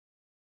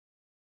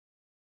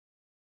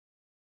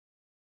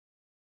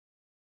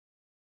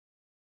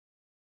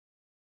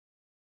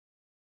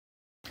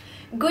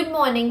Good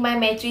morning, my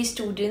Maitri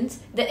students,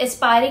 the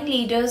aspiring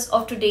leaders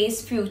of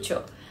today's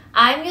future.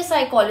 I am your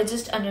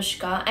psychologist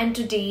Anushka, and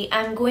today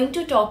I am going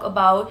to talk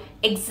about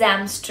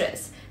exam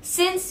stress.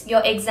 Since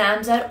your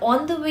exams are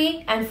on the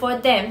way, and for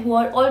them who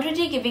are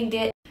already giving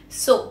their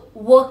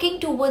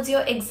working towards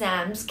your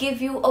exams give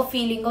you a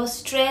feeling of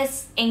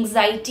stress,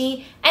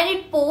 anxiety, and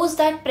it poses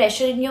that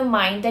pressure in your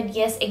mind that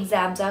yes,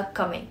 exams are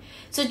coming.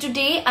 So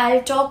today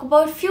I'll talk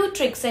about few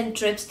tricks and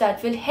tips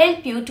that will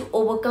help you to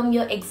overcome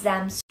your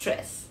exam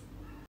stress.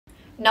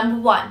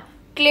 Number 1.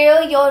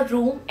 Clear your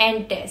room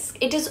and desk.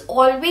 It is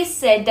always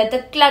said that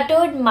the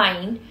cluttered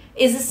mind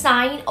is a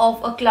sign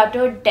of a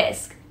cluttered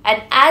desk.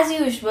 And as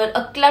usual,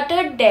 a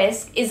cluttered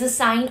desk is a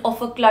sign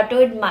of a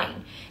cluttered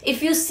mind.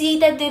 If you see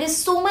that there is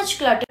so much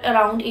clutter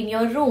around in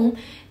your room,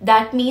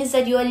 that means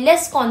that you are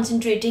less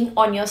concentrating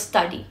on your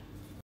study.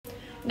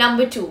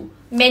 Number 2.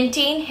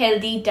 Maintain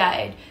healthy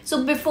diet.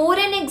 So before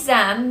an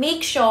exam,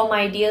 make sure,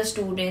 my dear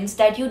students,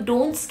 that you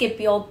don't skip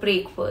your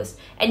breakfast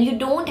and you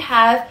don't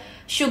have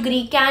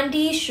sugary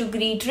candy,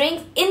 sugary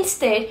drinks.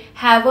 Instead,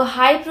 have a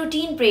high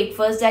protein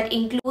breakfast that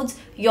includes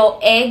your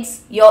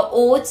eggs, your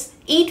oats,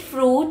 eat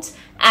fruits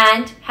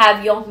and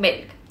have your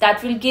milk.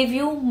 That will give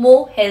you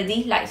more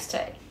healthy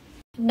lifestyle.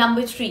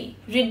 Number 3,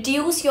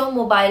 reduce your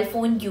mobile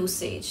phone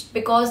usage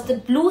because the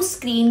blue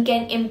screen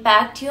can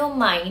impact your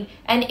mind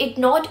and it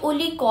not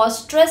only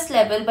causes stress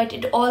level but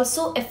it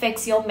also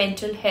affects your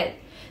mental health.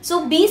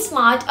 So be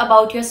smart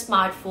about your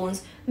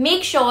smartphones.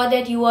 Make sure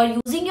that you are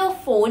using your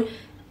phone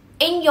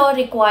in your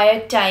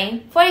required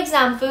time, for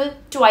example,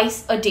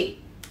 twice a day.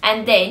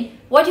 And then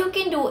what you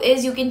can do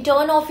is you can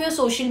turn off your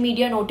social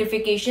media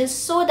notifications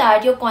so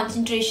that your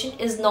concentration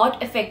is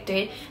not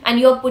affected and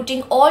you are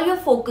putting all your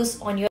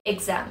focus on your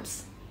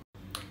exams.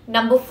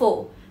 Number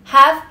 4,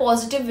 have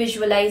positive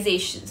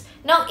visualizations.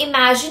 Now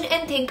imagine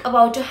and think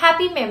about a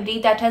happy memory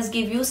that has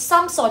given you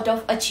some sort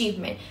of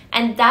achievement,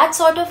 and that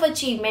sort of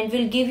achievement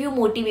will give you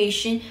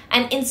motivation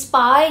and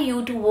inspire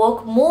you to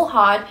work more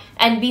hard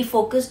and be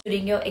focused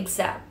during your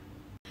exam.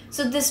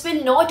 So this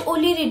will not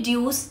only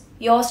reduce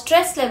your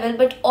stress level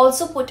but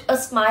also put a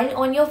smile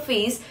on your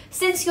face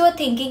since you are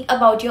thinking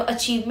about your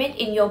achievement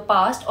in your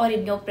past or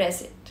in your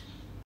present.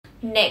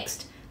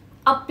 Next,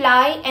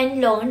 apply and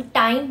learn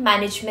time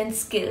management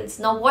skills.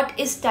 Now what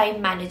is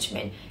time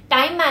management?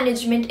 Time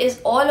management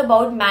is all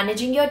about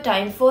managing your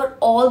time for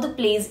all the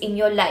plays in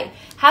your life.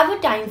 Have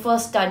a time for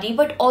study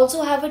but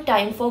also have a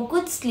time for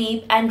good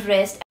sleep and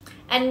rest.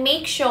 And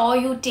make sure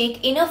you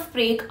take enough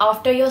break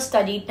after your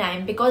study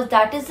time because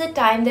that is the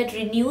time that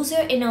renews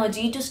your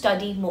energy to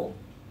study more.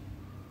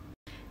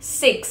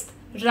 6th,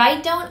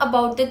 write down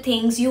about the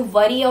things you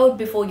worry out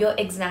before your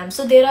exam.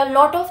 So there are a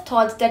lot of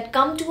thoughts that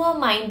come to our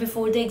mind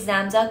before the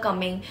exams are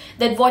coming,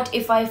 that what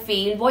if I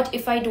fail, what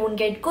if I don't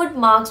get good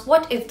marks,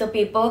 what if the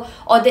paper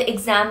or the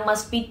exam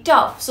must be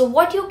tough. So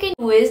what you can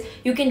do is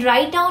you can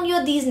write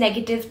down these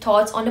negative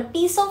thoughts on a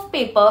piece of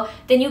paper,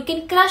 then you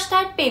can crush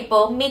that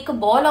paper, make a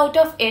ball out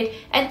of it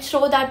and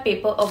throw that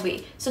paper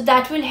away. So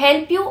that will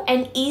help you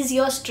and ease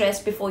your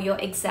stress before your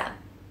exam.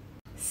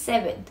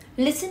 7th,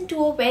 listen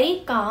to a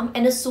very calm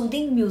and a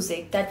soothing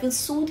music that will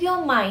soothe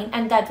your mind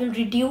and that will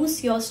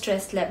reduce your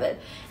stress level,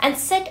 and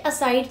set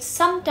aside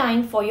some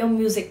time for your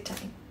music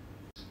time.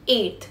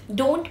 8th,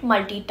 don't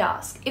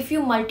multitask. If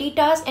you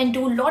multitask and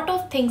do a lot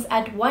of things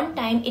at one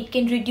time, it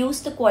can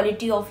reduce the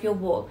quality of your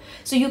work.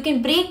 So you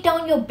can break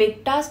down your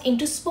big task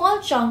into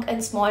small chunk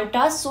and small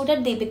tasks so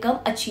that they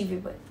become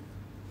achievable.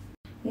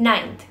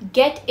 9th,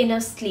 get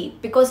enough sleep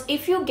because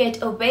if you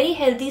get a very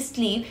healthy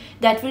sleep,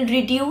 that will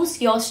reduce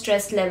your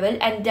stress level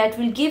and that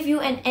will give you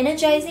an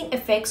energizing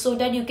effect so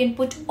that you can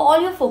put all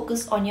your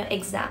focus on your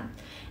exam.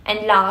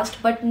 And last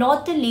but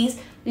not the least,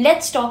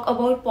 let's talk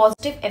about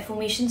positive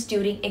affirmations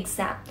during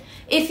exam.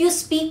 If you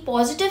speak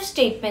positive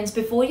statements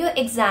before your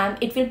exam,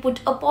 it will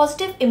put a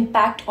positive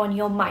impact on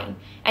your mind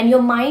and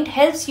your mind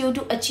helps you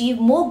to achieve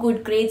more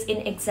good grades in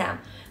exam.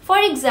 For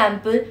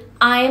example,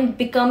 I am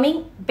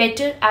becoming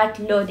better at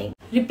learning.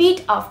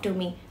 Repeat after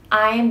me.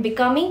 I am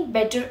becoming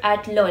better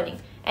at learning.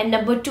 And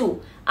number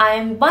 2, I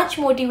am much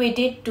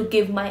motivated to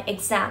give my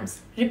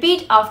exams.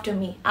 Repeat after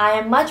me. I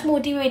am much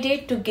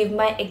motivated to give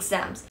my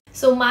exams.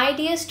 So my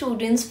dear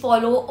students,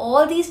 follow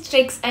all these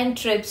tricks and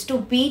tips to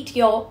beat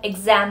your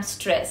exam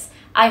stress.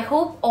 I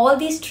hope all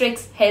these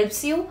tricks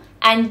helps you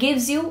and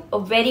gives you a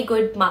very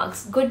good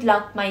marks. Good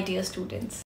luck, my dear students.